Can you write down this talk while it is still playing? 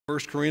1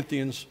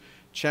 Corinthians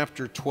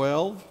chapter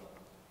 12.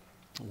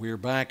 We're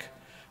back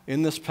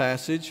in this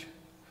passage.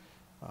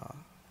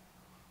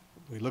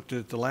 We looked at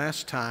it the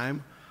last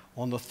time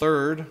on the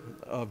 3rd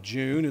of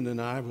June, and then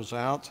I was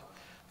out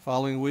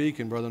following week,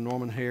 and Brother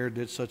Norman Hare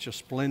did such a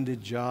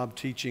splendid job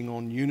teaching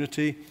on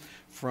unity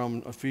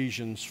from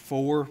Ephesians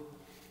 4.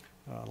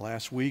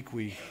 Last week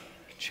we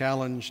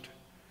challenged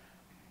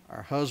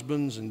our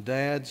husbands and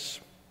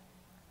dads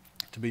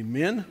to be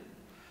men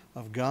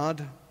of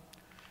God.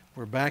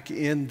 We're back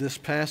in this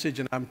passage,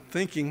 and I'm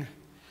thinking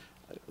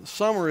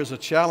summer is a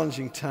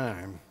challenging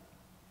time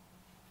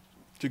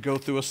to go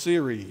through a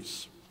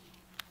series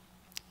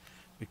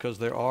because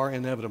there are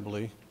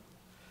inevitably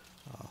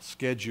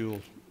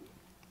schedule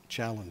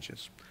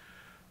challenges.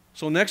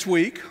 So next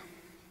week,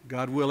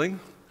 God willing,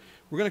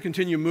 we're going to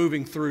continue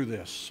moving through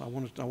this. I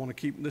want to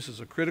keep this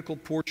is a critical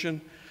portion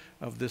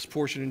of this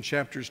portion in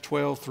chapters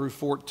 12 through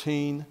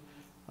 14,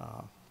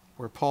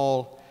 where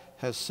Paul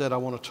has said, I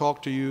want to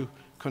talk to you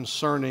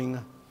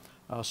concerning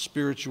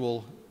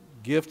spiritual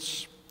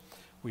gifts.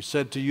 We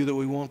said to you that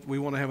we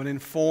want to have an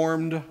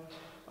informed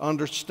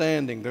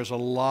understanding. There's a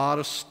lot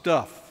of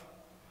stuff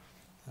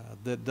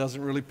that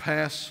doesn't really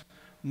pass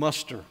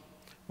muster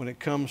when it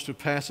comes to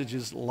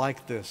passages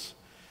like this.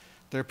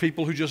 There are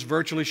people who just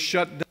virtually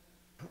shut down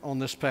on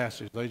this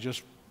passage. They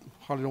just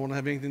hardly don't want to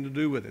have anything to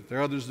do with it. There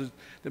are others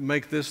that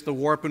make this the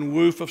warp and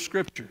woof of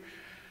Scripture.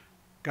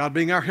 God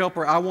being our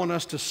helper, I want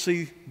us to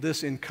see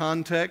this in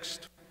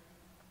context,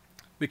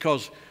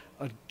 because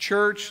a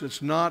church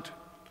that's not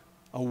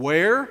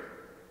aware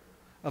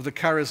of the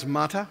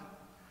charismata,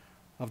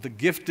 of the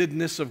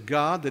giftedness of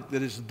God that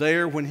is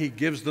there when He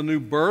gives the new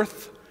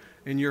birth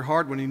in your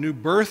heart, when He new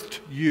birthed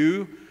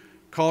you,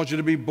 called you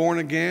to be born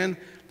again,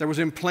 there was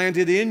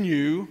implanted in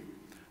you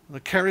the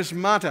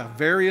charismata,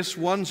 various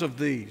ones of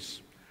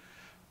these.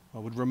 I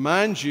would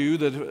remind you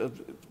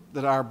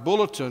that our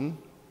bulletin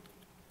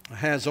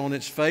has on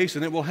its face,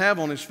 and it will have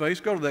on its face,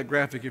 go to that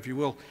graphic if you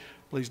will,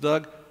 please,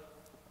 Doug.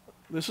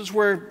 This is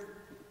where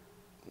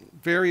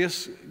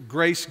various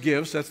grace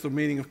gifts, that's the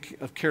meaning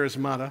of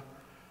charismata,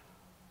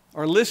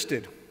 are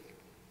listed.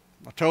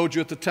 I told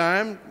you at the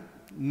time,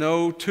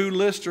 no two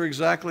lists are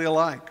exactly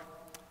alike.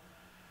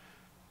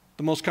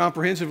 The most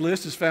comprehensive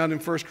list is found in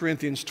 1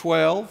 Corinthians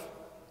 12.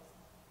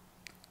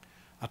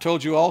 I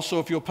told you also,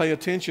 if you'll pay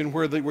attention,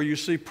 where you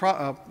see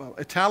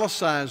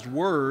italicized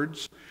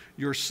words,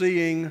 you're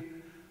seeing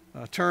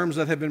terms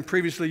that have been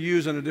previously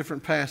used in a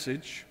different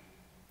passage.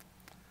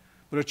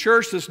 But a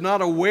church that's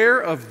not aware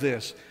of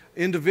this,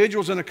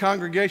 individuals in a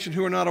congregation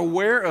who are not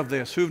aware of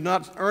this, who have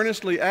not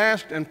earnestly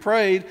asked and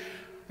prayed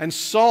and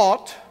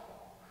sought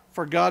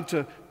for God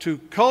to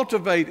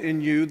cultivate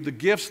in you the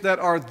gifts that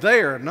are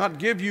there, not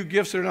give you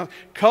gifts that are not,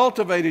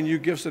 cultivate in you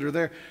gifts that are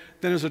there,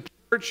 then is a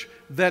church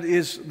that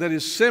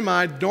is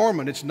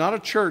semi-dormant. It's not a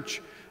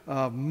church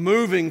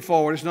moving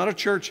forward. It's not a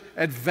church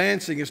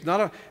advancing. It's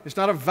not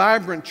a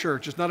vibrant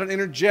church. It's not an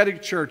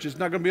energetic church. It's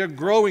not going to be a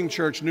growing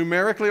church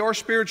numerically or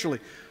spiritually.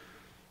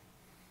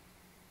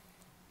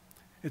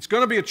 It's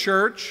going to be a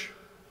church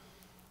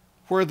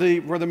where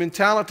the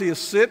mentality is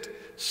sit,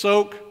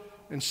 soak,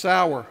 and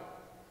sour.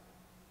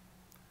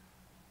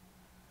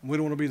 We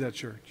don't want to be that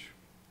church.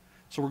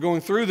 So we're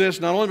going through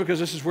this not only because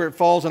this is where it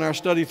falls in our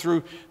study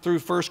through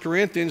 1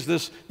 Corinthians,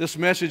 this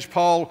message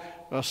Paul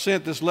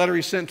sent, this letter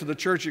he sent to the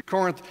church at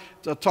Corinth,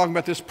 talking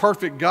about this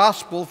perfect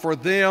gospel for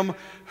them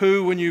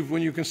who, when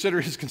you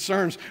consider his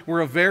concerns,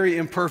 were a very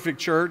imperfect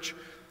church.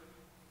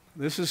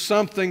 This is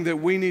something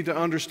that we need to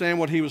understand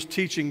what he was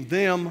teaching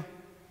them,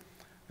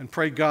 and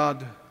pray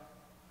God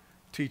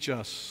teach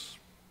us.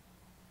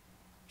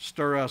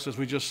 Stir us, as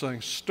we just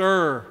sang.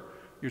 Stir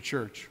your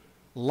church.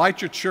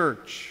 Light your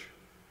church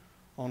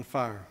on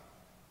fire.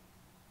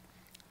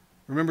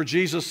 Remember,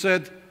 Jesus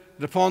said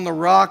that upon the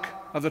rock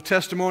of the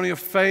testimony of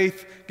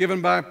faith given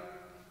by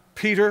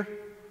Peter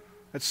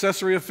at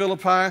Caesarea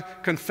Philippi,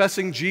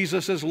 confessing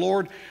Jesus as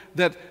Lord,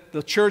 that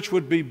the church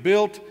would be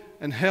built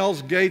and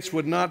hell's gates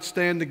would not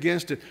stand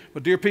against it.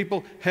 But dear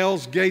people,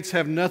 hell's gates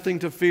have nothing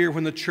to fear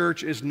when the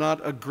church is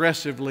not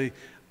aggressively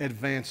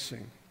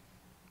advancing.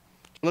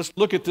 Let's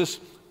look at this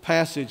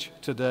passage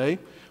today.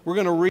 We're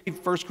going to read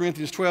 1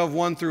 Corinthians 12,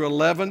 1 through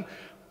 11.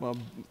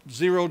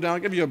 Zero down. I'll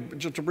give you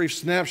just a brief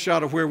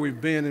snapshot of where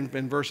we've been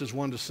in verses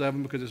 1 to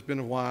 7 because it's been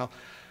a while.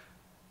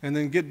 And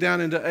then get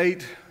down into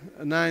 8,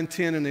 9,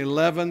 10, and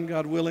 11,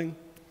 God willing.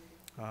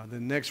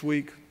 Then next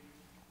week,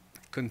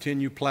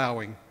 continue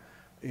plowing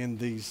in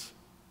these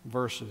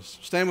verses.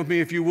 Stand with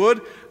me if you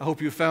would. I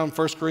hope you found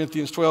 1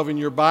 Corinthians 12 in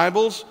your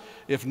Bibles.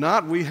 If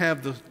not, we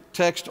have the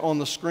text on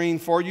the screen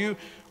for you.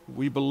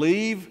 We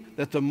believe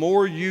that the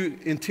more you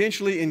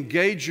intentionally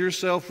engage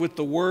yourself with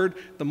the Word,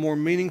 the more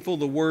meaningful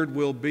the Word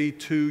will be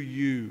to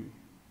you.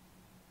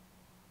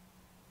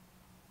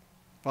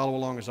 Follow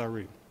along as I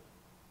read.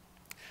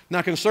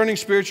 Now concerning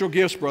spiritual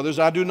gifts, brothers,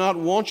 I do not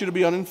want you to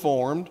be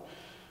uninformed.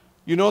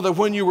 You know that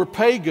when you were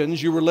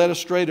pagans, you were led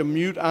astray to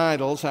mute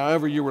idols,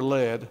 however you were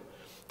led.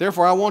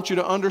 Therefore, I want you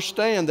to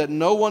understand that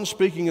no one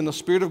speaking in the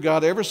Spirit of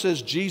God ever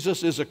says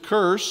Jesus is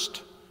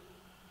accursed,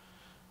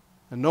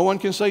 And no one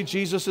can say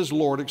Jesus is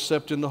Lord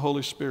except in the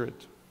Holy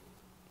Spirit.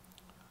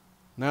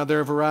 Now there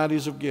are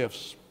varieties of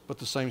gifts, but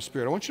the same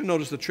Spirit. I want you to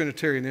notice the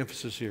Trinitarian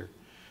emphasis here.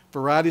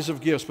 Varieties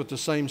of gifts, but the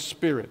same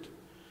Spirit.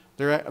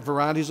 There are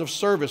varieties of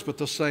service, but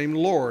the same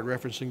Lord,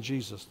 referencing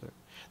Jesus there.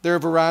 There are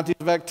varieties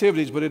of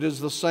activities, but it is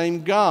the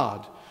same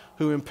God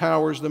who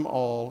empowers them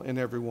all and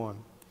every one.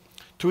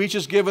 To each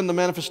is given the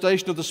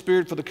manifestation of the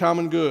Spirit for the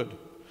common good.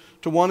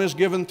 To one is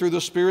given through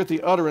the Spirit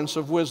the utterance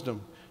of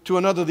wisdom. To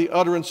another the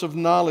utterance of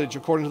knowledge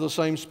according to the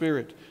same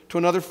Spirit. To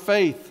another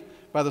faith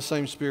by the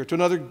same Spirit. To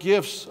another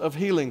gifts of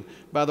healing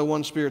by the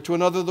one Spirit. To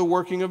another the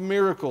working of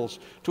miracles.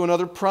 To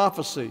another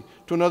prophecy.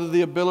 To another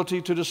the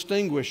ability to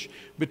distinguish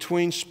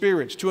between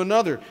spirits. To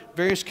another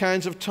various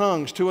kinds of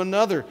tongues. To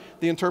another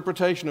the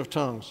interpretation of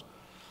tongues.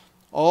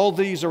 All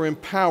these are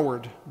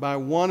empowered by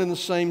one and the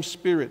same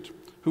Spirit,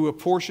 who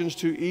apportions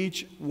to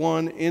each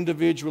one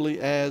individually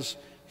as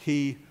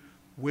He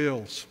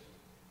wills.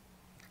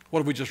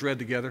 What have we just read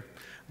together?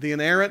 The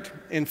inerrant,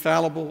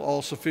 infallible,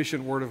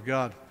 all-sufficient Word of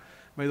God.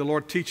 May the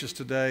Lord teach us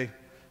today,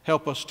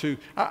 help us to.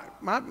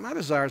 My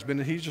desire has been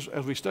that He just,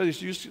 as we study,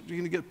 you're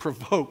going to get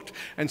provoked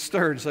and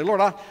stirred and say,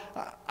 Lord,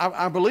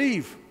 I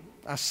believe,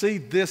 I see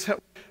this.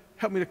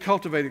 Help me to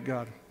cultivate it,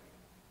 God.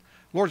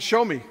 Lord,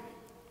 show me.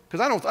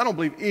 Because I don't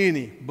believe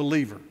any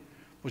believer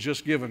was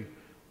just given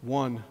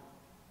one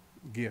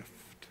gift.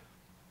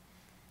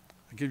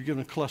 You're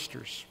given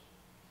clusters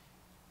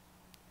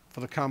for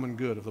the common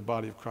good of the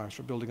body of Christ,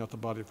 for building up the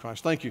body of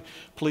Christ. Thank you.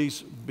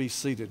 Please be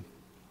seated.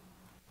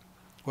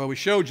 Well, we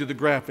showed you the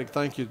graphic.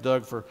 Thank you,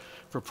 Doug, for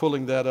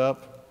pulling that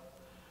up.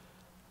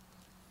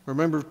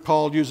 Remember,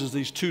 Paul uses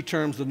these two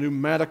terms, the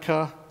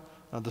pneumatica,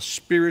 the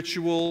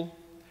spiritual,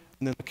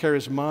 and then the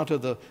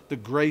charismata, the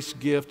grace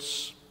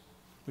gifts.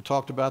 We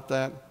talked about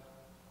that.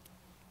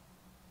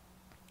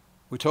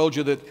 We told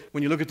you that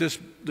when you look at this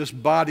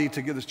body,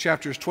 to get this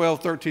chapters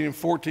 12, 13, and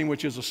 14,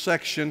 which is a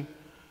section.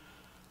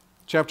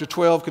 Chapter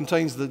 12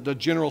 contains the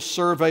general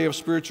survey of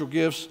spiritual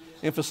gifts,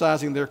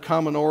 emphasizing their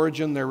common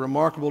origin, their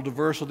remarkable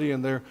diversity,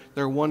 and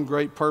their one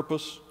great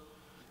purpose.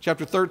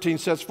 Chapter 13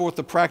 sets forth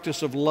the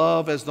practice of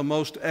love as the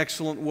most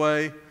excellent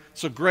way.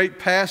 It's a great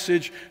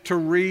passage to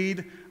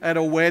read at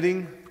a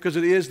wedding because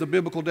it is the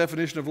biblical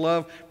definition of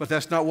love, but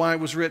that's not why it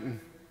was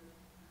written.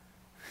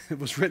 It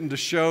was written to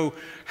show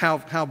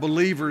how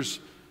believers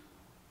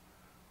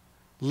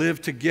live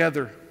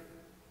together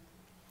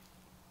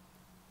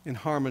in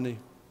harmony.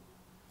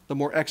 The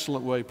more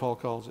excellent way, Paul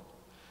calls it.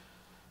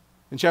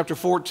 In chapter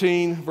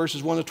 14,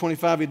 verses 1 to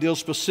 25, he deals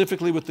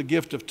specifically with the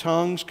gift of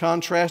tongues,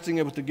 contrasting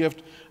it with the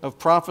gift of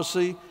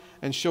prophecy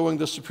and showing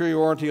the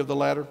superiority of the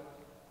latter.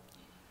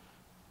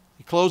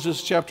 He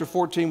closes chapter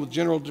 14 with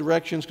general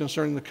directions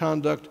concerning the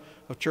conduct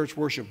of church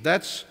worship.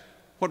 That's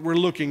what we're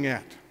looking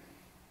at.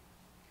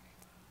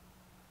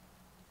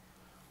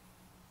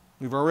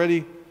 We've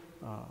already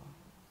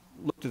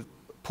looked at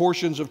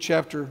portions of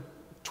chapter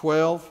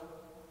 12,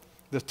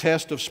 the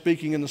test of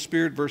speaking in the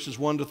Spirit, verses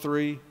 1 to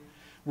 3.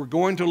 We're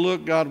going to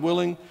look, God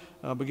willing,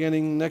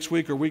 beginning next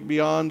week or week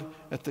beyond,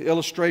 at the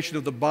illustration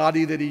of the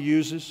body that he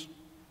uses.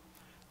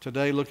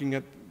 Today, looking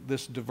at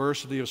this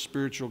diversity of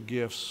spiritual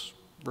gifts,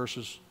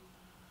 verses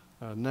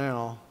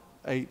now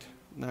 8,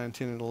 9,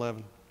 10, and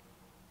 11.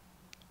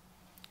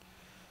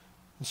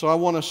 And so I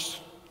want us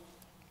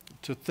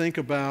to think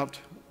about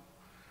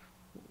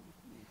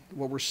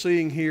what we're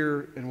seeing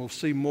here, and we'll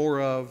see more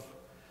of.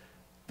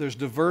 There's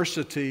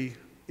diversity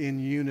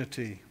in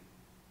unity.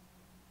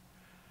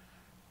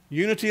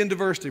 Unity and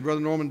diversity.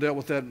 Brother Norman dealt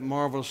with that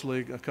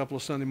marvelously a couple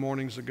of Sunday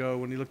mornings ago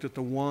when he looked at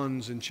the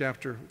ones in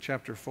chapter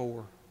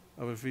 4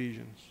 of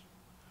Ephesians.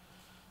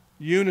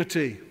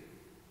 Unity.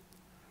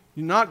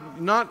 Not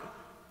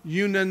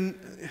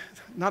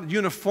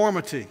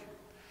uniformity.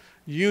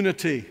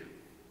 Unity.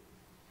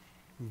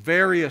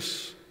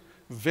 Various.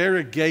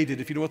 Variegated,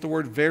 if you know what the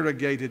word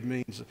variegated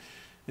means.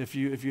 If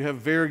you have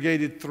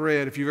variegated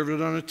thread, if you've ever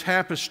done a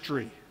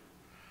tapestry,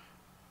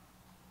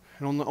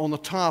 and on the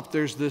top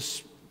there's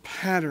this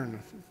pattern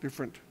of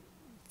different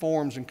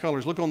forms and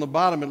colors. Look on the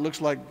bottom, it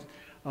looks like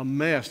a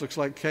mess, looks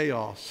like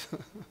chaos.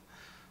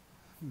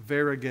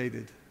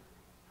 Variegated.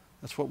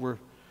 That's what we're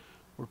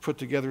put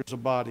together as a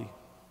body.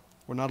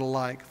 We're not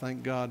alike,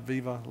 thank God.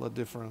 Viva la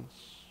difference.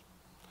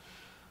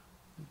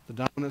 The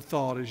dominant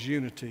thought is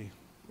unity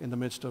in the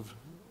midst of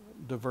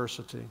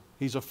diversity.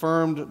 He's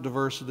affirmed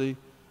diversity,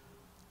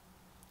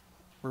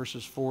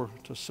 verses 4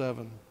 to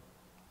 7.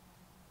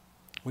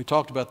 We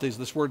talked about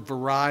this word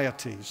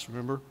varieties,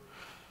 remember?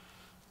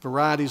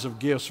 Varieties of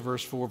gifts,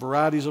 verse 4.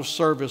 Varieties of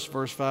service,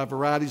 verse 5.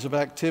 Varieties of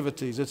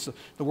activities. It's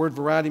the word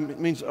variety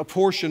means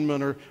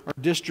apportionment or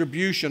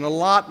distribution,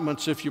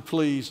 allotments, if you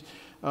please.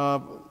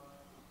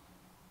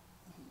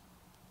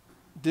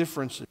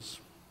 Differences.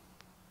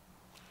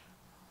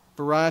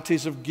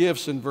 Varieties of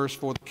gifts in verse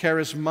 4. The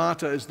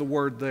charismata is the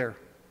word there.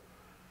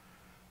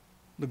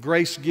 The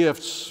grace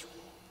gifts.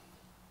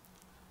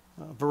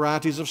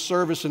 Varieties of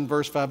service in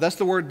verse 5. That's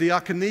the word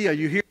diakonia.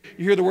 You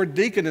hear the word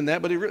deacon in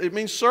that, but it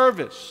means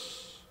service.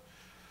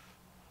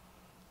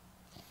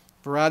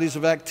 Varieties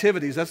of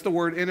activities. That's the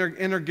word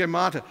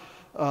energemata.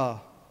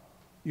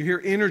 You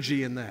hear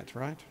energy in that,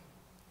 right?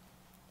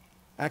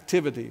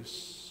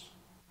 Activities.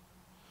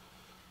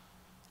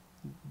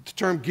 The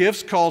term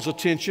gifts calls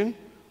attention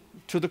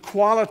to the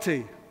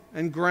quality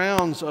and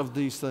grounds of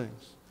these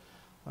things.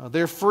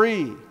 They're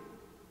free.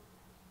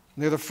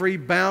 They're the free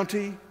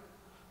bounty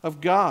of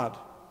God.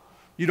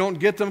 You don't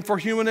get them for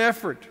human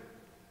effort.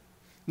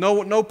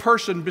 No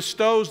person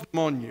bestows them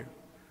on you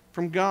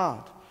from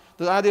God.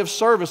 The idea of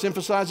service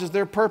emphasizes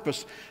their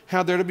purpose,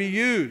 how they're to be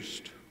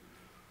used.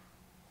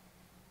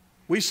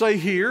 We say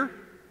here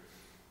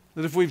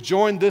that if we've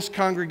joined this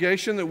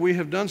congregation, that we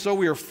have done so,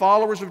 we are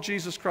followers of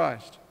Jesus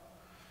Christ,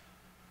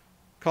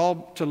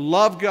 called to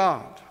love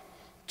God,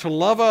 to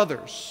love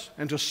others,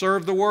 and to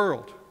serve the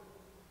world.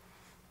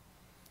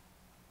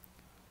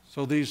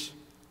 So these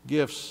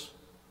gifts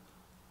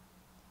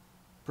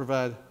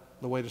provide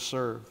the way to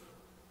serve.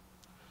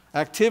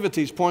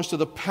 Activities points to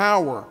the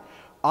power,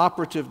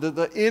 operative,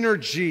 the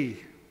energy,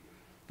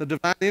 the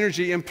divine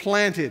energy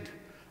implanted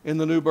in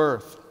the new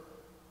birth.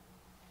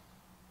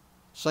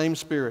 Same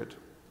Spirit,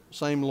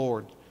 same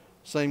Lord,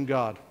 same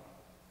God.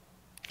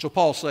 So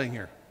Paul's saying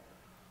here,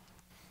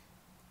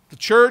 the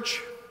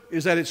church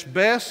is at its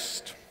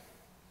best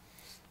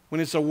when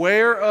it's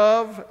aware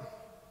of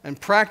and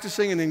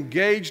practicing and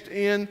engaged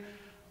in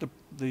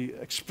the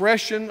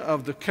expression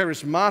of the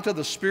charismata,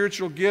 the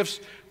spiritual gifts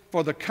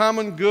for the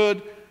common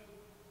good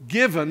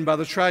given by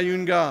the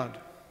triune God.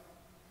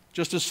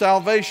 Just as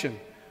salvation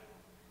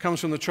comes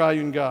from the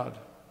triune God.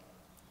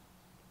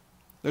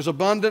 There's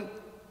abundant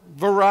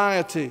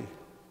variety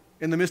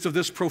in the midst of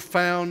this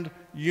profound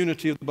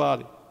unity of the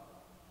body.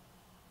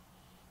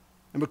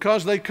 And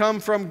because they come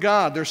from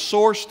God, they're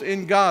sourced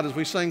in God, as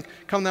we sing,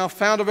 "Come thou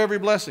fount of every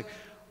blessing."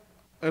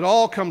 It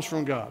all comes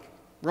from God.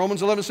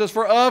 Romans 11 says,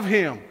 "For of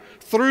Him,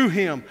 through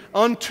Him,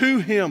 unto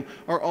Him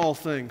are all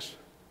things."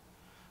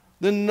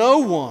 Then no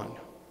one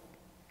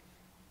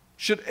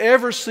should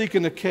ever seek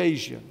an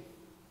occasion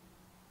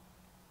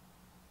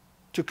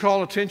to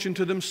call attention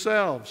to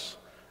themselves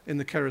in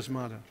the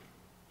charismata.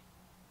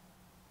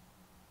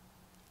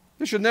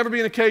 There should never be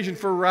an occasion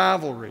for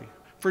rivalry,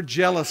 for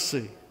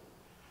jealousy,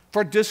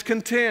 for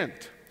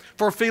discontent,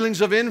 for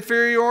feelings of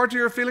inferiority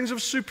or feelings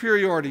of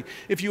superiority,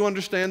 if you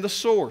understand the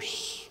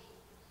source.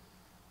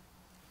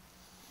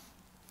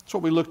 That's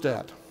what we looked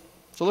at.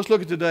 So let's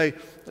look at today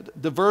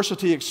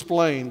diversity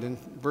explained in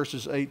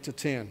verses 8 to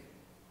 10.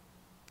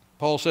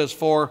 Paul says,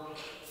 For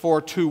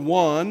to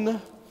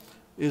one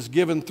is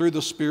given through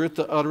the Spirit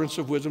the utterance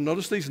of wisdom.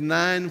 Notice these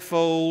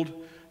ninefold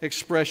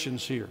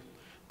expressions here.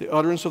 The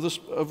utterance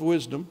of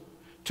wisdom.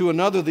 To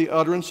another, the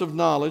utterance of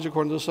knowledge,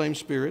 according to the same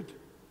Spirit.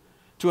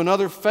 To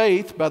another,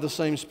 faith by the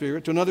same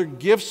Spirit. To another,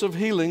 gifts of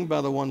healing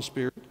by the one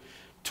Spirit.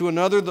 To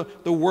another,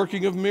 the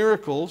working of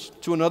miracles.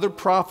 To another,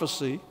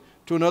 prophecy.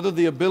 To another,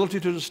 the ability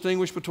to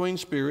distinguish between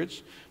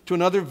spirits. To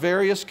another,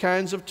 various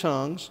kinds of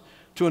tongues.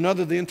 To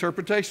another, the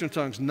interpretation of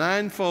tongues.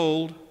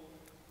 Ninefold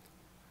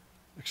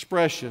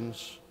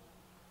expressions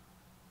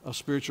of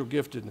spiritual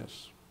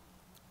giftedness.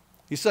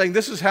 He's saying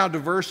this is how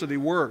diversity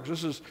works.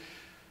 This is,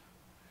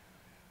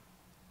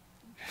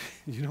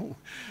 in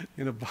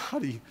a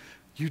body,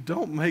 you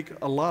don't make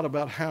a lot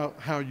about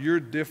how you're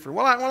different.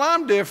 Well,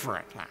 I'm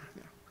different.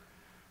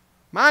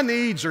 My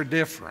needs are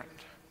different.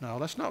 No,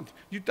 that's not.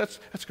 That's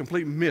a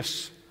complete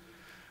miss.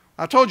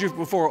 I told you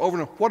before over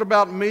and over, what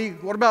about me?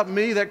 What about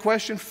me? That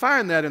question,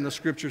 find that in the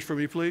Scriptures for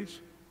me, please.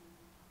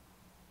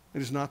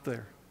 It is not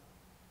there.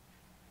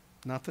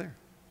 Not there.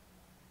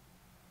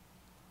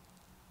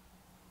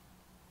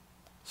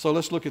 So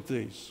let's look at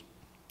these.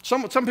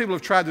 Some people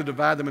have tried to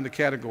divide them into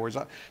categories.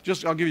 I'll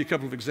give you a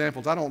couple of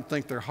examples. I don't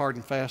think they're hard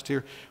and fast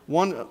here.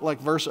 One, like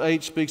verse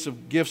 8, speaks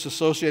of gifts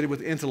associated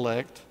with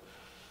intellect.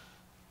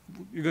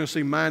 You're going to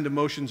see mind,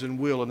 emotions, and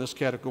will in this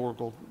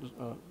categorical.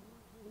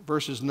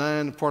 Verses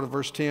 9, part of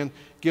verse 10,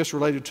 gifts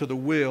related to the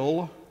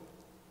will.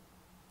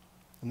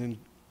 And then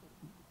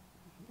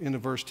into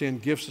verse 10,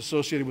 gifts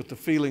associated with the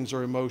feelings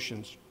or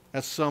emotions.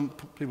 That's some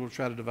people have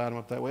tried to divide them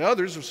up that way.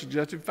 Others have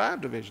suggested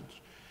 5 divisions.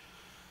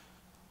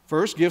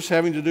 First, gifts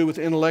having to do with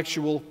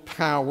intellectual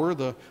power,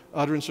 the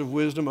utterance of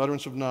wisdom,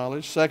 utterance of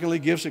knowledge. Secondly,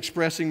 gifts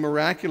expressing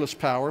miraculous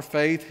power,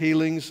 faith,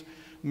 healings,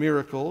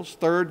 miracles.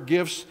 Third,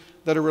 gifts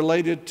that are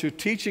related to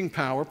teaching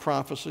power,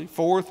 prophecy.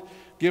 Fourth,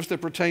 gifts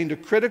that pertain to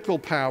critical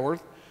power,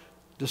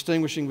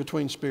 distinguishing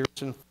between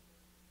spirits. And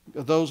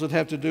those that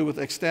have to do with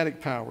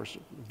ecstatic powers,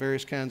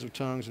 various kinds of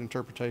tongues and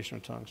interpretation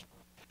of tongues.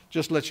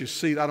 Just let you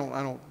see, I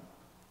don't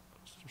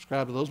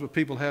subscribe to those, but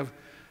people have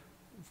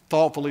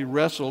thoughtfully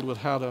wrestled with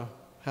how to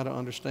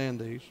understand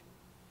these.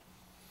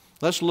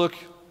 Let's look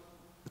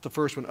at the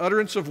first one,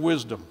 utterance of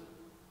wisdom.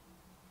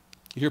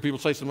 You hear people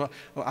say something,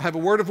 well, I have a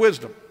word of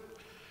wisdom.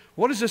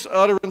 What is this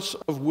utterance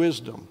of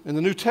wisdom? In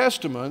the New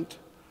Testament,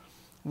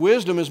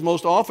 wisdom is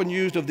most often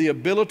used of the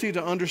ability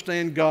to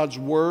understand God's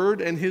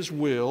word and His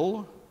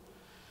will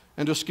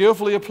and to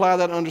skillfully apply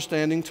that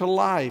understanding to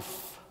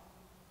life.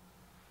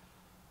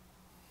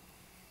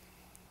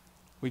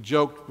 We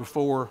joked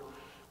before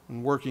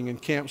and working in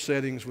camp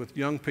settings with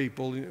young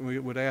people, we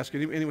would ask,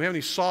 we have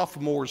any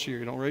sophomores here?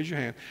 You don't raise your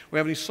hand. We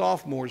have any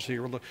sophomores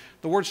here? Well,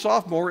 the word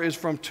sophomore is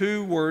from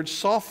two words,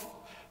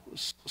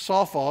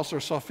 sophos or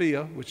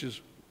sophia,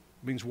 which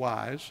means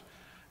wise,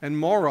 and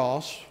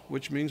moros,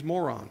 which means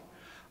moron.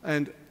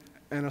 And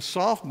a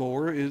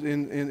sophomore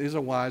is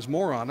a wise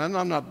moron. And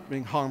I'm not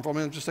being harmful.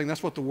 I'm just saying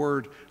that's what the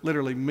word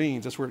literally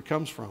means. That's where it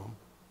comes from.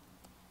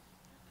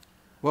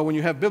 Well, when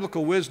you have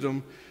biblical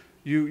wisdom,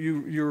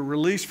 you're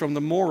released from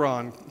the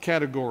moron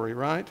category,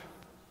 right?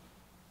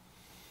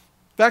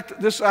 In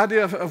fact, this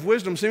idea of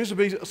wisdom seems to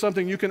be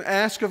something you can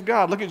ask of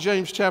God. Look at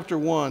James chapter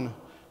 1,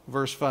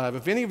 verse 5.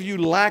 If any of you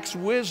lacks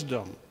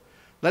wisdom,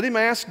 let him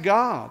ask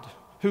God,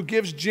 who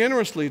gives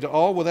generously to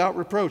all without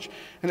reproach,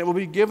 and it will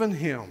be given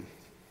him.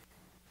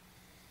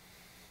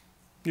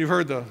 You've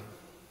heard the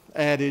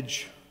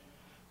adage,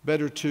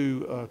 better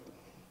to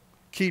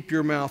keep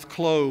your mouth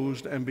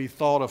closed and be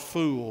thought a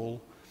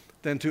fool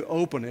than to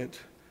open it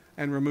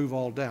and remove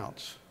all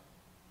doubts.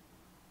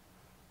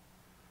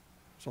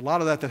 There's a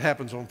lot of that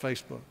happens on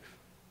Facebook,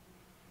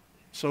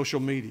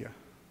 social media.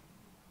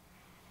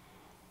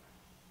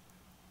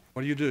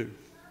 What do?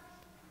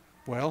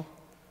 Well,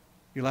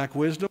 you lack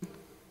wisdom?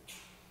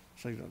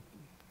 Say,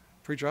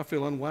 preacher, I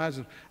feel unwise.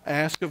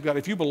 Ask of God.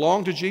 If you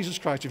belong to Jesus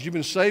Christ, if you've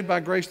been saved by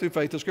grace through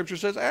faith, the Scripture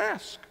says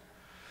ask.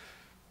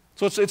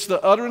 So it's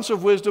the utterance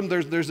of wisdom.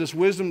 There's this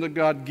wisdom that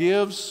God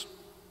gives.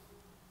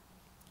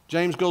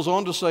 James goes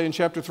on to say in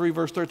chapter 3,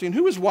 verse 13,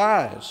 who is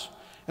wise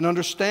and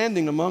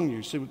understanding among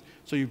you?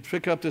 So you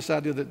pick up this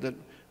idea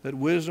that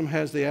wisdom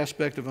has the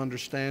aspect of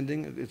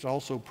understanding. It's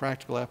also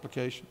practical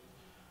application.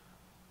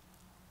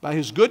 By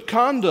his good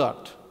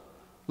conduct,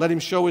 let him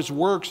show his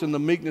works in the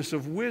meekness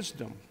of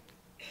wisdom.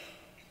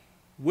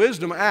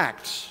 Wisdom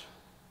acts.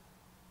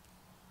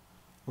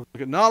 We'll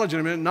look at knowledge in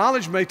a minute.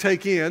 Knowledge may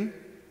take in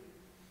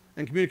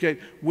and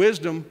communicate.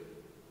 Wisdom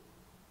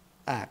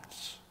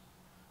acts.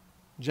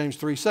 James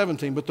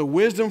 3:17, but the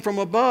wisdom from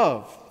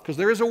above, because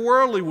there is a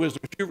worldly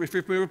wisdom. If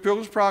you're familiar with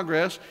Pilgrim's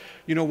Progress,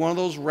 you know one of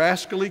those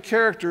rascally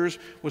characters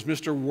was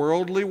Mr.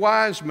 Worldly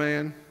Wise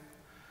Man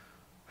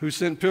who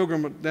sent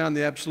Pilgrim down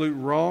the absolute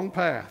wrong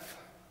path.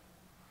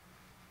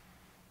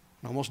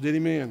 Almost did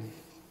him in.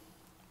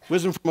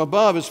 Wisdom from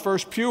above is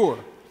first pure,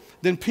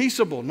 then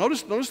peaceable.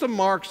 Notice the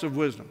marks of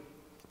wisdom.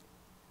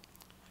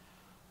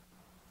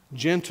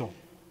 Gentle,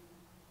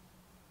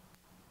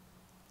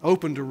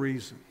 open to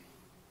reason,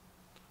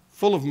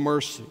 full of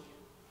mercy,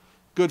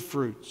 good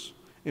fruits,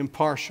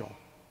 impartial,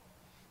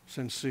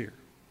 sincere.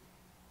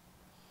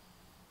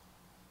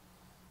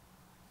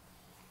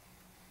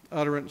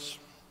 Utterance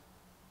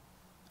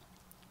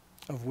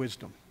of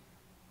wisdom.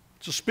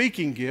 It's a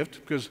speaking gift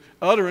because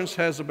utterance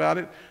has about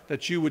it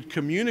that you would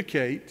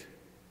communicate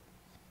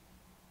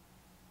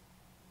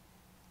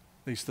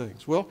these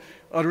things. Well,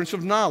 utterance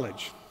of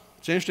knowledge.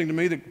 It's interesting to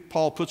me that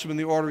Paul puts them in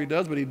the order he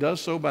does, but he does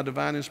so by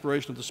divine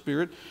inspiration of the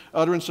Spirit.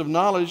 Utterance of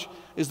knowledge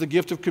is the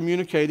gift of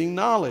communicating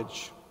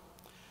knowledge.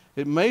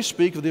 It may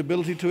speak of the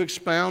ability to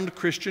expound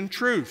Christian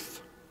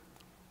truth.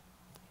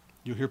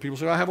 You hear people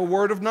say, I have a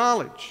word of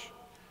knowledge.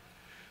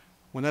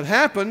 When that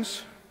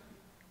happens,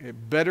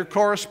 it better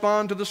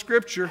correspond to the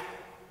Scripture.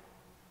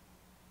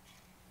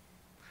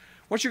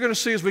 What you're going to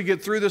see as we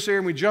get through this area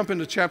and we jump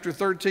into chapter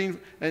 13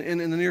 in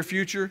the near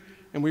future,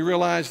 and we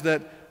realize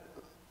that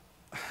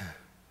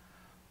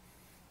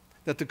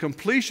the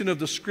completion of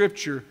the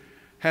Scripture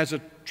has a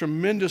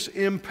tremendous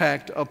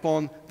impact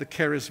upon the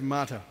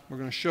charismata. We're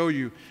going to show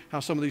you how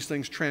some of these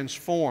things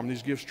transform,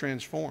 these gifts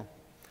transform.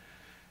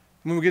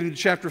 When we get into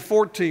chapter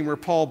 14, where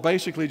Paul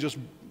basically just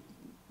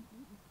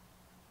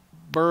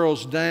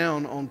burrows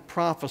down on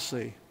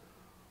prophecy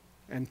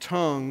and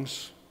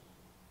tongues,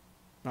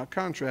 not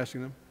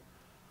contrasting them,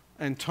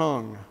 and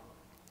tongue.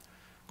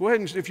 Go ahead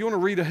and, if you want to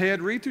read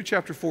ahead, read through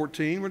chapter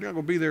 14. We're not going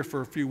to be there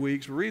for a few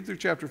weeks. But read through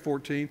chapter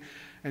 14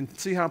 and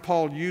see how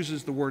Paul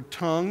uses the word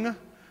tongue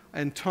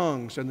and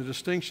tongues and the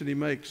distinction he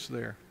makes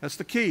there. That's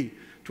the key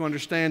to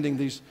understanding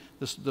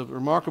the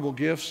remarkable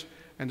gifts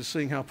and to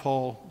seeing how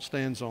Paul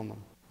stands on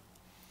them.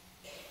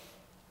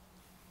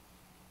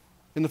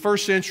 In the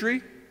first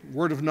century,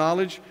 word of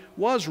knowledge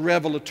was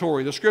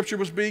revelatory. The Scripture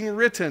was being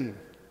written.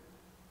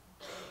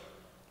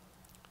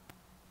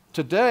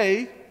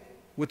 Today,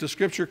 with the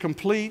Scripture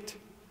complete,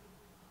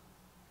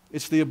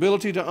 it's the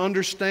ability to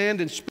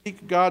understand and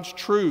speak God's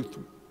truth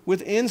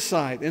with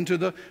insight into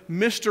the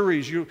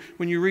mysteries.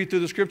 When you read through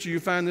the Scripture, you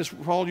find this,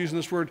 Paul using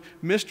this word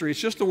mystery. It's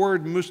just the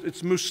word,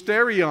 it's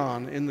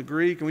mysterion in the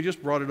Greek, and we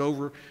just brought it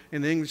over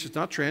in the English. It's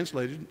not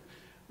translated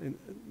in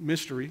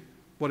mystery.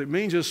 What it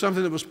means is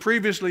something that was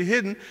previously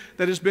hidden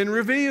that has been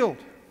revealed.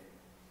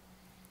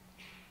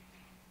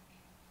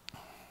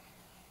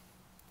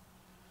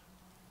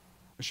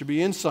 There should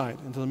be insight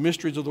into the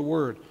mysteries of the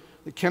Word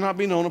that cannot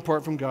be known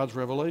apart from God's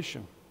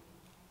revelation.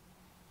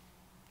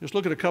 Just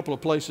look at a couple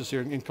of places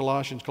here in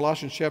Colossians.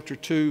 Colossians chapter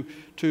 2,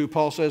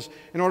 Paul says,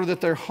 in order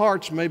that their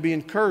hearts may be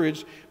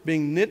encouraged,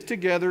 being knit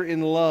together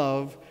in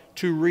love,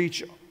 to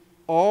reach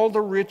all the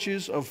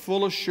riches of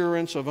full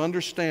assurance of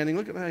understanding.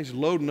 Look at how he's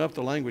loading up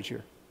the language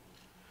here.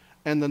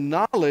 and the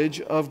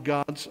knowledge of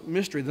God's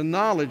mystery. The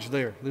knowledge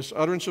there, this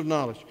utterance of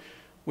knowledge,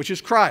 which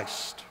is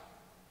Christ.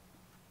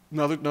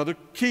 Another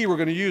key we're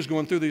going to use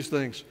going through these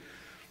things.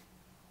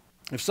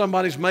 If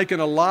somebody's making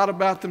a lot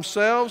about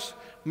themselves,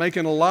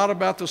 making a lot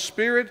about the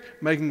Spirit,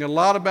 making a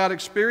lot about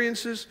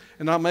experiences,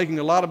 and not making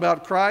a lot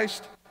about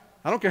Christ,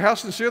 I don't care how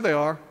sincere they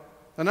are,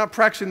 they're not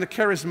practicing the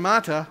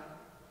charismata.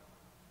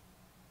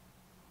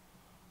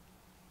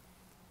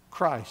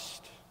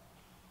 Christ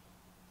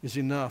is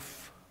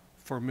enough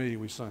for me,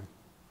 we sing.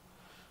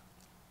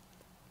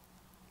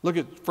 Look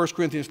at 1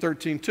 Corinthians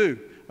 13:2.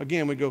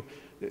 Again, we go,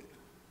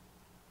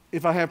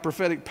 if I have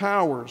prophetic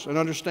powers and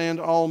understand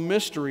all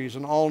mysteries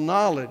and all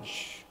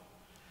knowledge,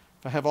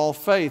 if I have all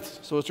faith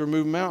so as to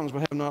remove mountains but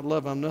have not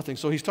love, I'm nothing.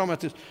 So he's talking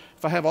about this.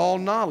 If I have all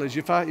knowledge,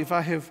 if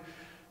I have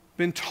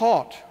been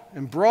taught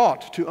and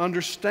brought to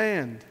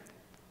understand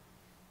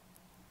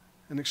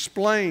and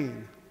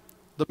explain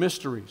the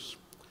mysteries.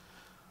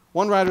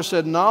 One writer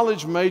said,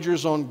 knowledge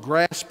majors on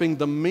grasping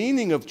the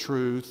meaning of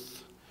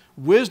truth.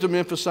 Wisdom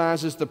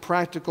emphasizes the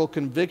practical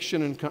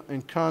conviction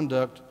and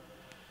conduct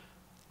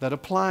that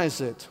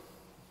applies it.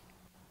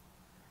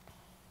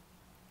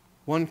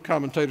 One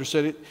commentator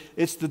said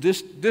it's the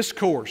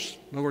discourse,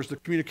 in other words, the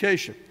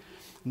communication,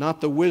 not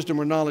the wisdom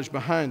or knowledge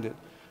behind it,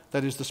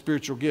 that is the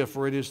spiritual gift,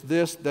 for it is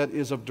this that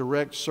is of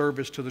direct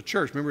service to the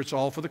church. Remember, it's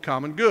all for the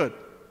common good.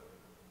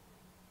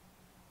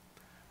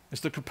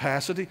 It's the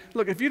capacity.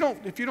 Look, if you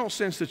don't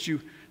sense that you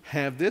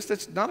have this,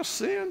 that's not a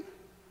sin.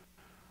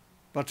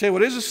 But I'll tell you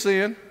what is a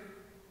sin.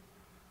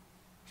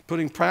 It's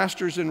putting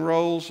pastors in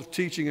roles of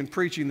teaching and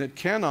preaching that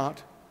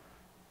cannot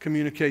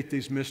communicate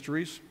these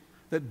mysteries,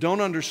 that don't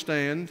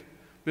understand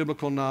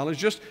biblical knowledge.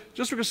 Just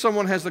because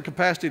someone has the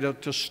capacity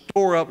to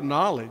store up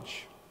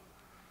knowledge,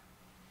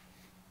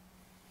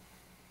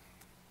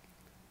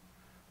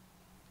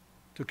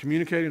 to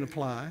communicate and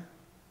apply.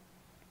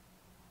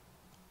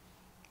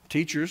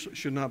 Teachers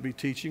should not be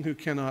teaching who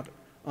cannot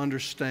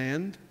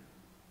understand,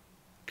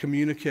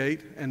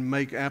 communicate, and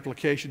make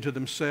application to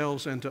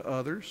themselves and to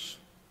others.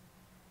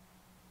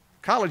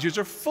 Colleges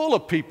are full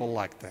of people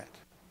like that.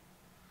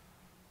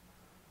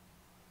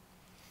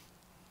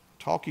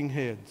 Talking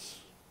heads.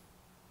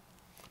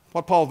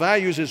 What Paul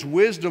values is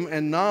wisdom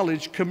and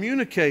knowledge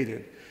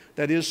communicated,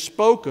 that is,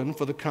 spoken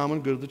for the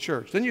common good of the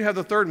church. Then you have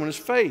the third one, is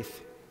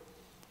faith.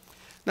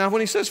 Now,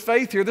 when he says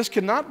faith here, this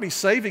cannot be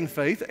saving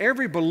faith.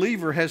 Every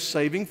believer has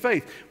saving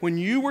faith. When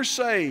you were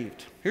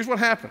saved, here's what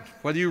happened.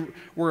 Whether you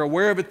were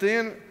aware of it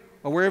then,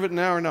 aware of it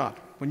now or not.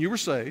 When you were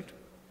saved,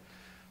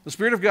 the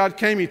Spirit of God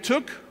came. He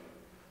took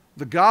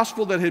the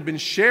gospel that had been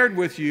shared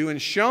with you and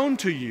shown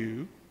to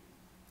you,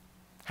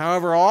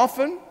 however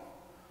often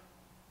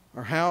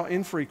or how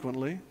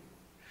infrequently.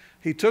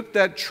 He took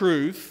that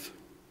truth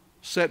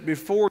set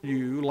before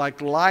you like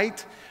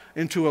light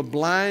into a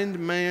blind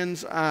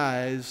man's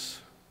eyes,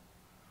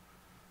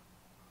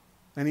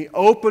 and He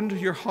opened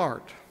your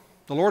heart.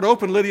 The Lord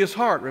opened Lydia's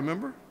heart,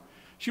 remember?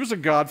 She was a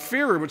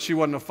God-fearer, but she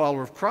wasn't a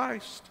follower of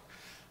Christ.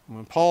 And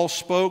when Paul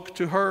spoke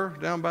to her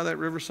down by that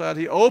riverside,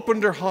 he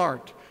opened her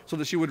heart so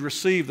that she would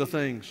receive the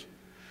things.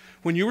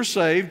 When you were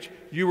saved,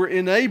 you were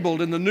enabled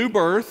in the new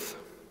birth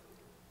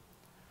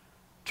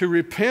to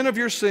repent of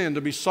your sin,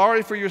 to be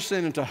sorry for your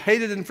sin, and to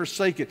hate it and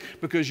forsake it,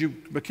 because you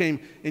became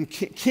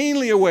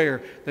keenly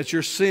aware that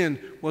your sin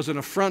was an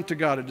affront to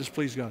God, it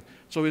displeased God.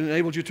 So it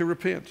enabled you to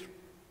repent,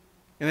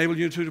 enabled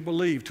you to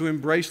believe, to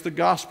embrace the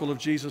gospel of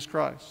Jesus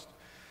Christ,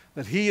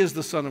 that He is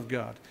the Son of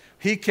God.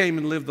 He came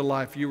and lived the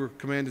life you were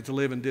commanded to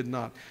live and did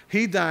not.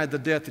 He died the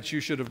death that you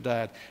should have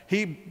died.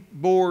 He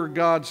bore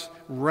God's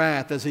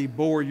wrath as He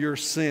bore your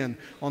sin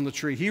on the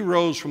tree. He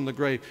rose from the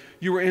grave.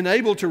 You were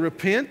enabled to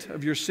repent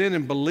of your sin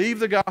and believe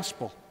the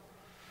gospel.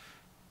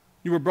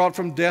 You were brought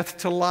from death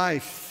to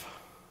life.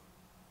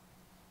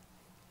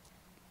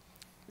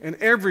 And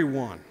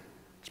everyone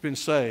that's been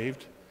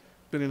saved,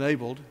 been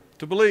enabled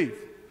to believe.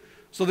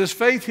 So this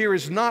faith here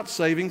is not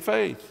saving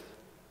faith.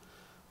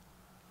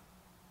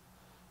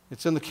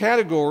 It's in the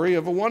category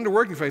of a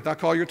wonder-working faith. I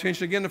call your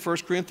attention again to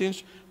 1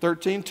 Corinthians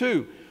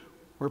 13:2,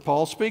 where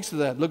Paul speaks to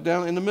that. Look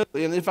down in the middle.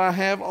 And if I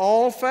have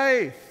all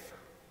faith,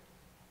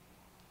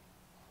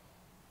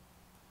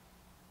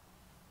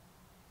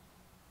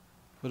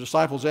 the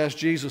disciples asked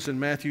Jesus in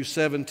Matthew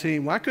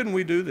 17, why couldn't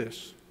we do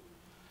this?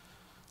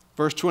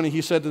 Verse 20,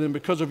 He said to them,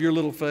 because of your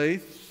little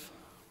faith.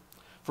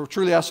 For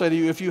truly I say to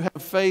you, if you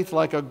have faith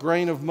like a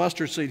grain of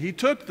mustard seed. He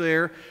took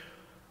there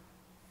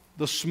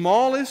the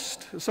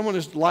smallest, someone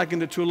has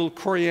likened it to a little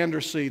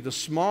coriander seed, the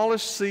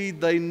smallest seed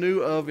they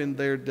knew of in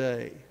their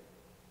day.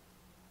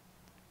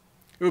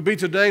 It would be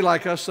today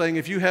like us saying,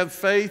 if you have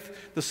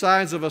faith the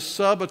size of a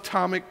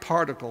subatomic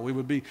particle, we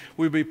would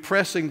be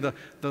pressing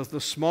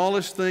the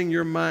smallest thing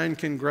your mind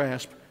can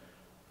grasp.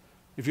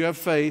 If you have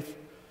faith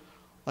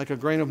like a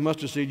grain of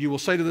mustard seed, you will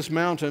say to this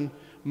mountain,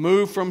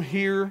 move from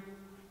here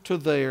to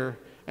there,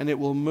 and it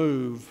will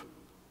move,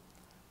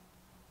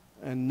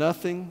 and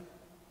nothing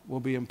will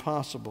be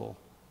impossible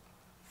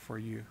for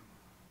you.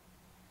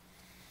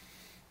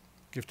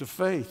 Gift of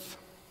faith.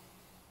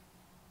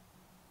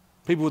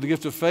 People with the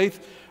gift of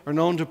faith are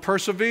known to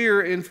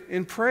persevere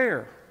in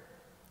prayer.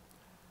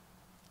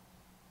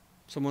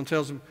 Someone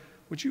tells them,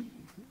 would you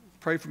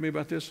pray for me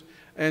about this?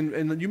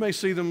 And you may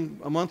see them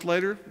a month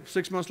later,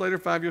 6 months later,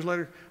 5 years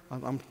later,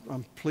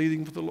 I'm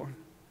pleading with the Lord.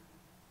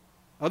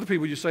 Other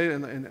people, you say it,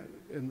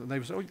 and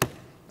they say, oh,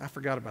 I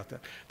forgot about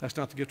that. That's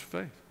not the gift of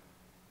faith.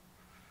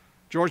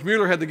 George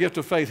Mueller had the gift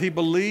of faith. He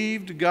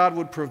believed God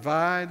would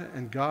provide,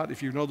 and God,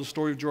 if you know the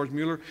story of George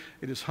Mueller,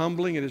 it is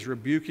humbling, it is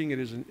rebuking, it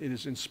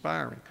is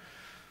inspiring.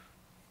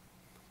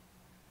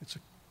 It's a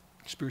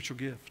spiritual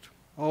gift.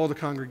 All the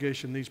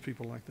congregation needs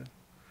people like that.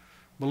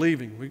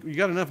 Believing. You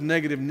got enough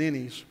negative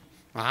ninnies.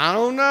 I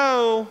don't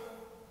know.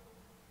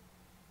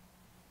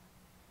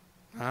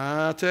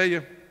 I tell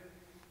you,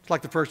 it's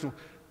like the person,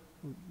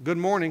 good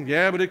morning,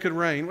 yeah, but it could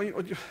rain.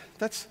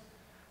 That's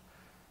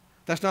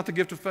not the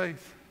gift of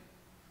faith.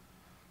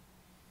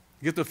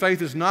 The gift of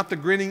faith is not the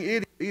grinning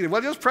idiot either.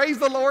 Well, just praise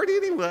the Lord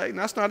anyway. And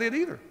that's not it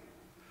either.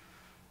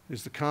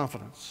 It's the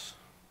confidence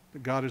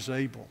that God is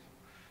able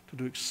to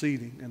do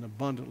exceeding and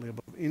abundantly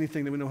above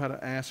anything that we know how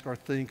to ask or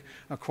think,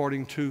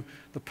 according to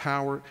the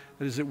power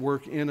that is at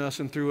work in us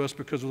and through us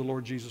because of the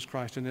Lord Jesus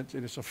Christ. And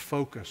it's a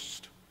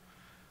focused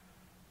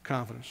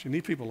confidence. You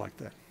need people like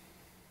that.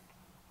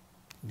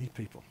 You need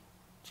people.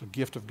 It's a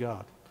gift of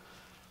God.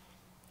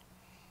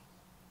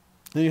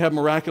 Then you have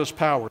miraculous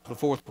powers, the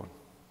fourth one.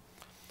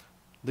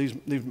 These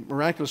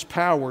miraculous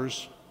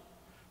powers,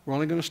 we're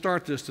only going to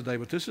start this today,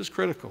 but this is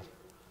critical.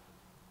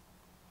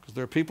 Because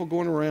there are people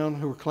going around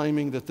who are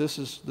claiming that this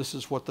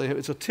is what they have.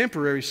 It's a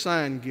temporary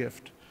sign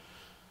gift.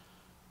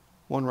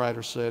 One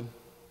writer said,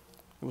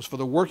 it was for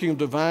the working of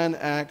divine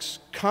acts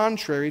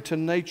contrary to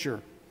nature,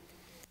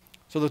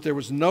 so that there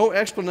was no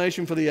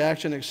explanation for the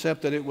action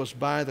except that it was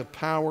by the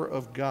power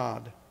of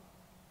God.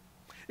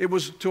 It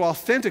was to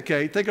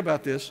authenticate, think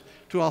about this,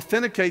 to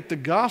authenticate the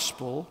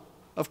gospel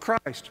of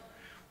Christ.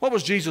 What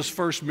was Jesus'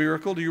 first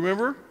miracle? Do you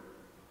remember?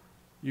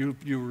 You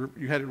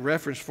had it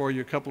referenced for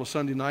you a couple of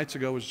Sunday nights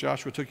ago as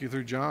Joshua took you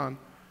through John.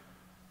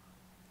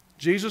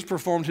 Jesus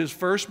performed his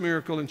first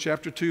miracle in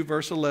chapter 2,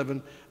 verse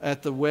 11,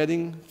 at the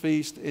wedding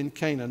feast in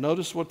Cana.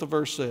 Notice what the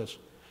verse says.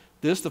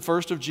 This, the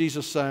first of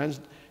Jesus'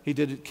 signs, he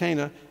did at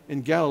Cana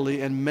in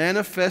Galilee and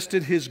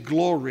manifested his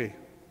glory.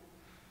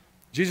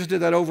 Jesus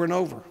did that over and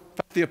over. In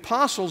fact, the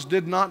apostles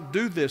did not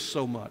do this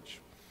so much.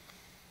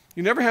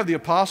 You never have the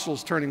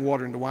apostles turning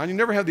water into wine. You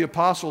never have the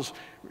apostles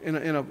in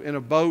a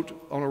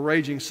boat on a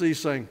raging sea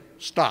saying,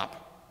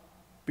 stop,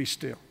 be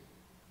still.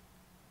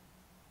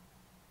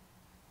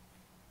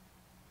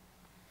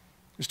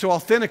 It's to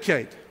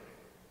authenticate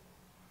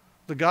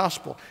the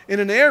gospel in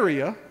an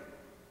area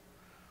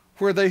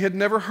where they had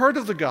never heard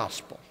of the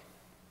gospel.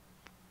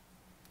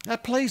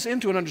 That plays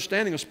into an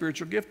understanding of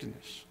spiritual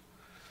giftedness.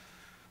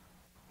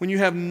 When you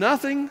have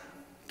nothing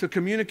to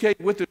communicate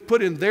with it,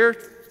 put in their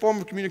form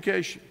of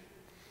communication,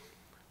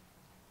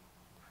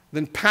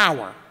 then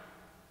power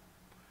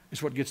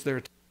is what gets their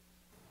attention.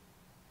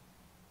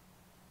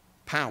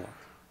 Power.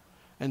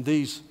 And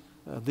these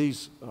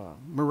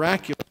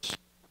miraculous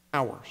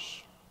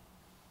powers.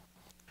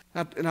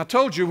 And I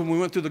told you when we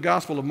went through the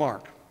Gospel of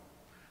Mark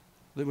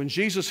that when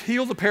Jesus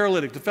healed the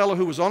paralytic, the fellow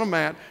who was on a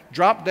mat,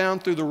 dropped down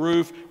through the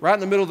roof, right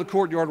in the middle of the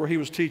courtyard where he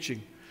was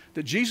teaching,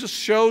 that Jesus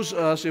shows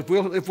us, if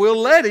we'll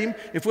let him,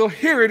 if we'll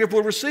hear it, if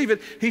we'll receive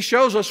it, he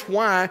shows us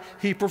why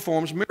he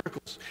performs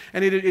miracles.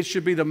 And it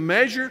should be the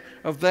measure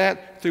of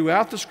that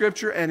throughout the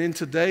Scripture and in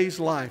today's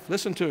life.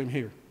 Listen to him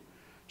here.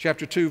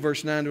 Chapter 2,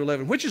 verse 9 to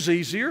 11. Which is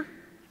easier?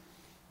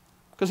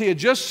 Because he had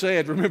just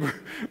said, remember,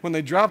 when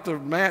they dropped the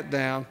mat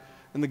down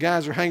and the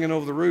guys are hanging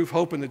over the roof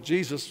hoping that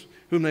Jesus,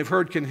 whom they've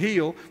heard can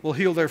heal, will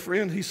heal their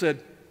friend, he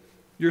said,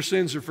 your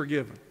sins are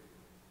forgiven.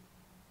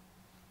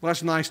 Well,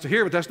 that's nice to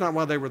hear, but that's not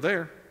why they were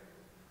there.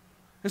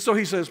 And so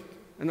he says,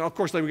 and of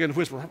course they begin to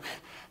whisper,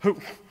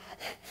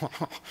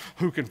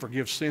 who can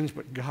forgive sins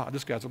but God?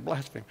 This guy's a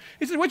blasphemer.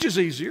 He said, which is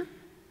easier?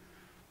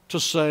 To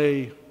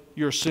say,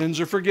 your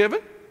sins are forgiven?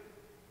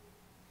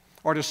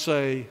 Or to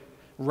say,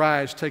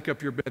 rise, take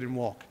up your bed and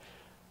walk?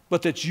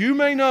 But that you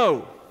may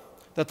know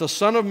that the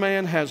Son of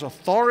Man has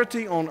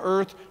authority on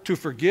earth to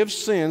forgive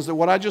sins, that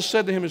what I just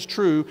said to him is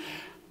true.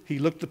 He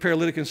looked at the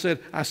paralytic and said,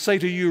 I say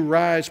to you,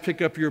 rise, pick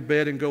up your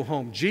bed and go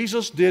home.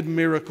 Jesus did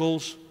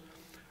miracles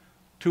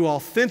to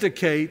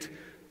authenticate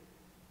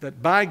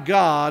that by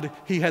God,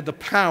 he had the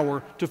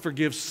power to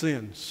forgive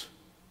sins.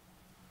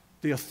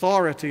 The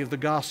authority of the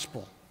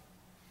gospel.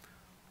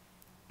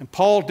 And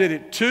Paul did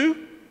it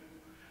too,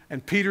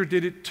 and Peter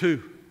did it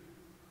too.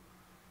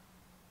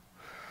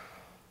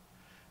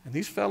 And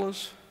these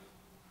fellows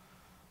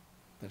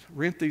that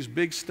rent these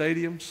big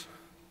stadiums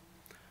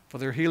for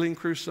their healing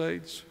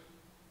crusades,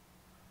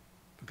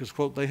 because,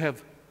 quote, they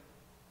have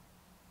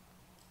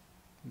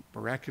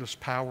miraculous,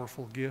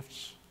 powerful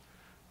gifts.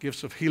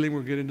 Gifts of healing.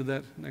 We'll get into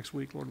that next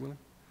week, Lord willing.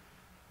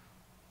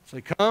 Say,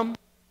 come.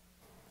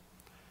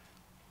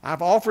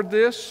 I've offered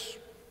this.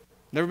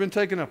 Never been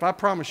taken up. I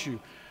promise you,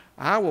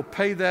 I will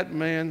pay that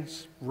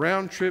man's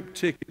round-trip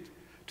ticket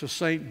to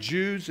St.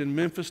 Jude's in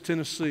Memphis,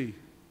 Tennessee,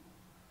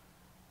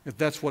 if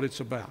that's what it's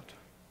about.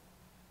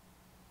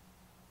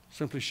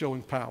 simply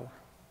showing power.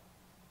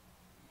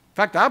 In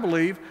fact, I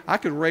believe I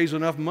could raise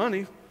enough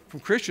money from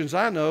Christians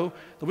I know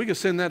that we could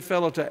send that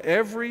fellow to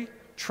every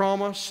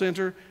trauma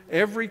center,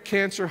 every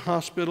cancer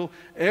hospital,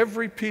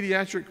 every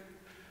pediatric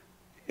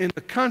in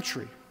the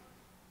country,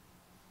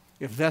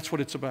 if that's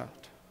what it's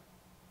about.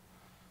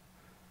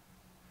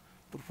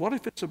 But what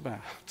if it's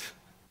about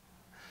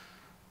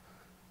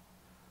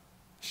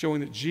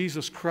showing that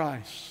Jesus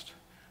Christ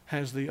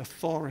has the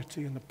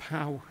authority and the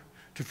power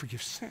to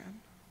forgive sin?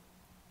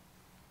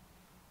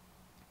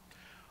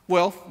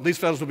 Well, these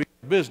fellows will be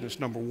in business,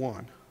 number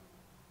one.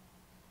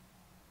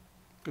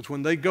 Because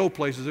when they go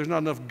places, there's not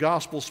enough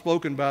gospel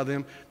spoken by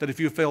them that if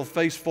you fell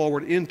face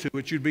forward into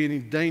it, you'd be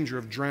in danger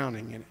of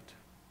drowning in it.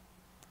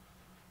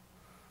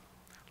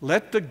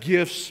 Let the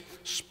gifts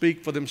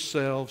speak for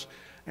themselves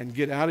and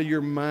get out of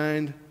your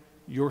mind,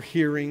 your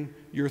hearing,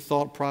 your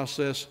thought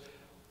process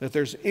that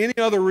there's any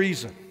other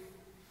reason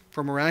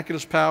for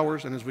miraculous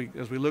powers, and as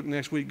we look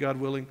next week, God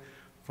willing,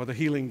 for the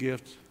healing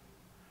gifts,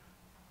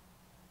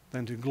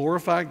 than to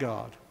glorify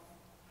God,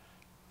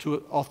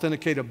 to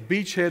authenticate a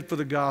beachhead for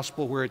the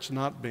gospel where it's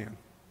not been.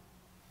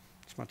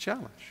 It's my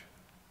challenge.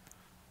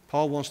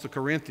 Paul wants the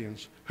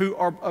Corinthians, who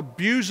are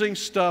abusing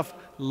stuff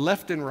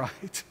left and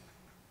right,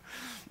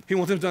 he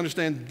wants them to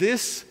understand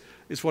this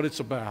is what it's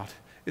about.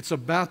 It's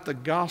about the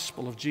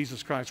gospel of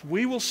Jesus Christ.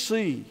 We will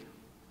see.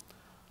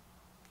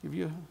 I'll give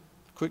you a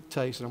quick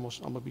taste, and I'm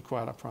going to be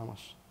quiet, I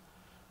promise.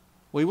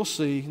 We will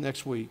see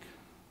next week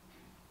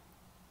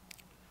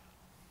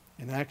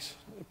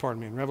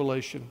in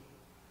Revelation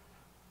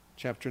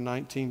chapter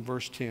 19,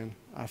 verse 10.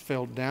 I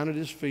fell down at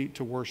his feet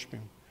to worship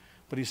him.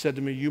 But he said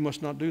to me, you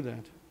must not do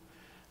that.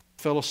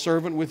 Fellow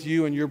servant with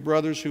you and your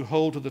brothers who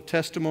hold to the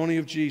testimony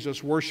of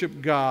Jesus,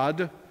 worship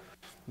God,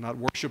 not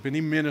worship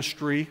any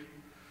ministry,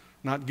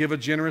 not give a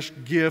generous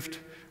gift,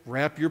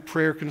 wrap your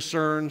prayer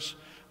concerns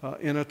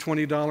in a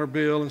 $20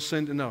 bill and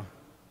send it. No.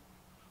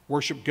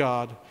 Worship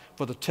God.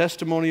 For the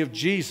testimony of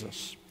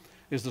Jesus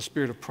is the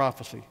spirit of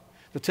prophecy.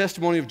 The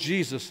testimony of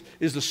Jesus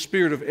is the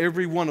spirit of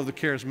every one of the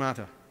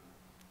charismata.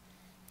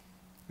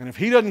 And if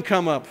he doesn't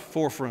come up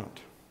forefront,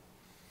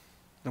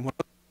 then what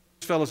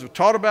these fellows have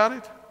taught about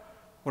it,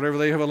 whatever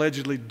they have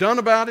allegedly done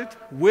about it,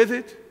 with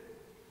it,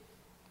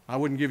 I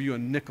wouldn't give you a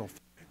nickel for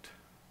it,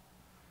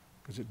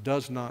 because it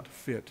does not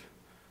fit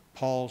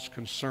Paul's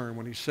concern.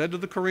 When he said to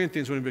the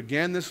Corinthians, when he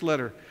began this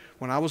letter,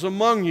 when I was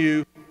among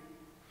you,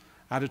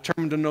 I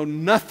determined to know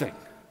nothing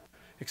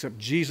except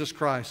Jesus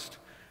Christ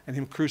and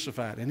him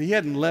crucified. And he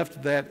hadn't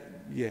left that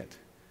yet.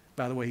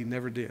 By the way, he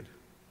never did.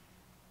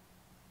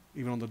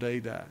 Even on the day he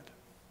died.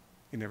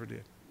 He never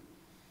did.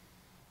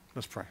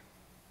 Let's pray.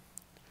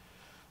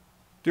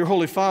 Dear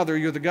Holy Father,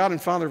 you're the God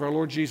and Father of our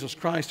Lord Jesus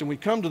Christ, and we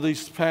come to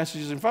these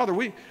passages, and Father,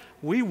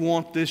 we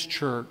want this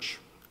church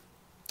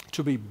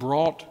to be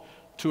brought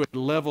to a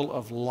level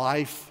of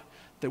life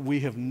that we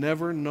have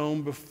never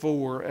known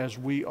before as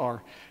we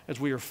are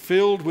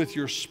filled with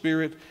your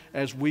Spirit,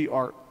 as we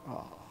are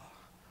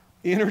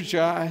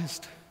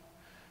energized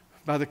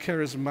by the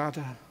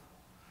charismata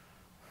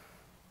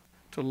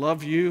to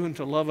love you and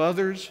to love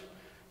others,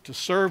 to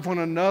serve one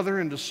another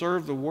and to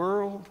serve the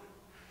world,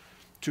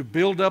 to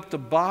build up the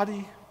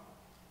body.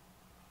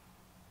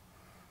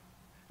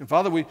 And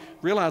Father, we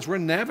realize we're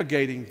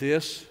navigating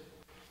this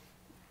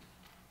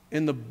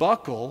in the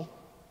buckle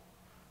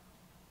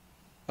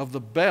of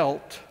the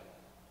belt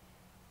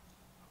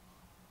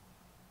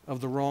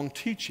of the wrong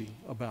teaching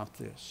about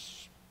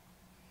this.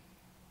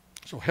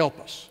 So help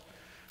us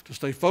to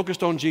stay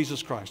focused on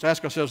Jesus Christ.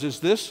 Ask ourselves, is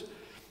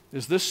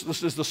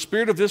the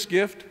spirit of this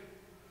gift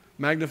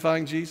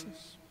magnifying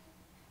Jesus?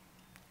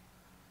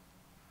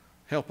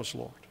 Help us,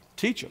 Lord.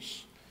 Teach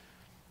us.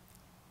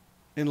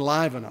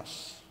 Enliven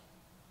us.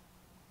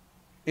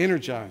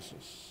 Energize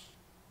us.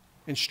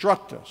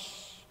 Instruct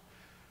us,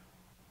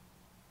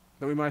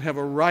 that we might have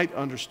a right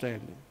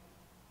understanding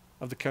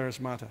of the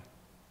charismata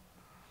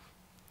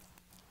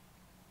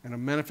and a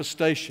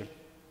manifestation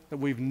that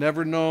we've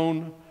never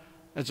known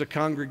as a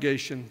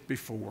congregation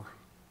before.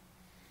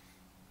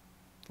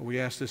 We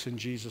ask this in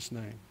Jesus'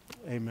 name.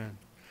 Amen.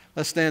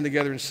 Let's stand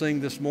together and sing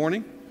this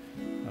morning.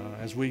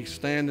 As we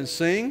stand and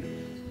sing,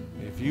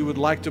 if you would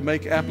like to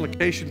make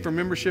application for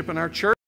membership in our church,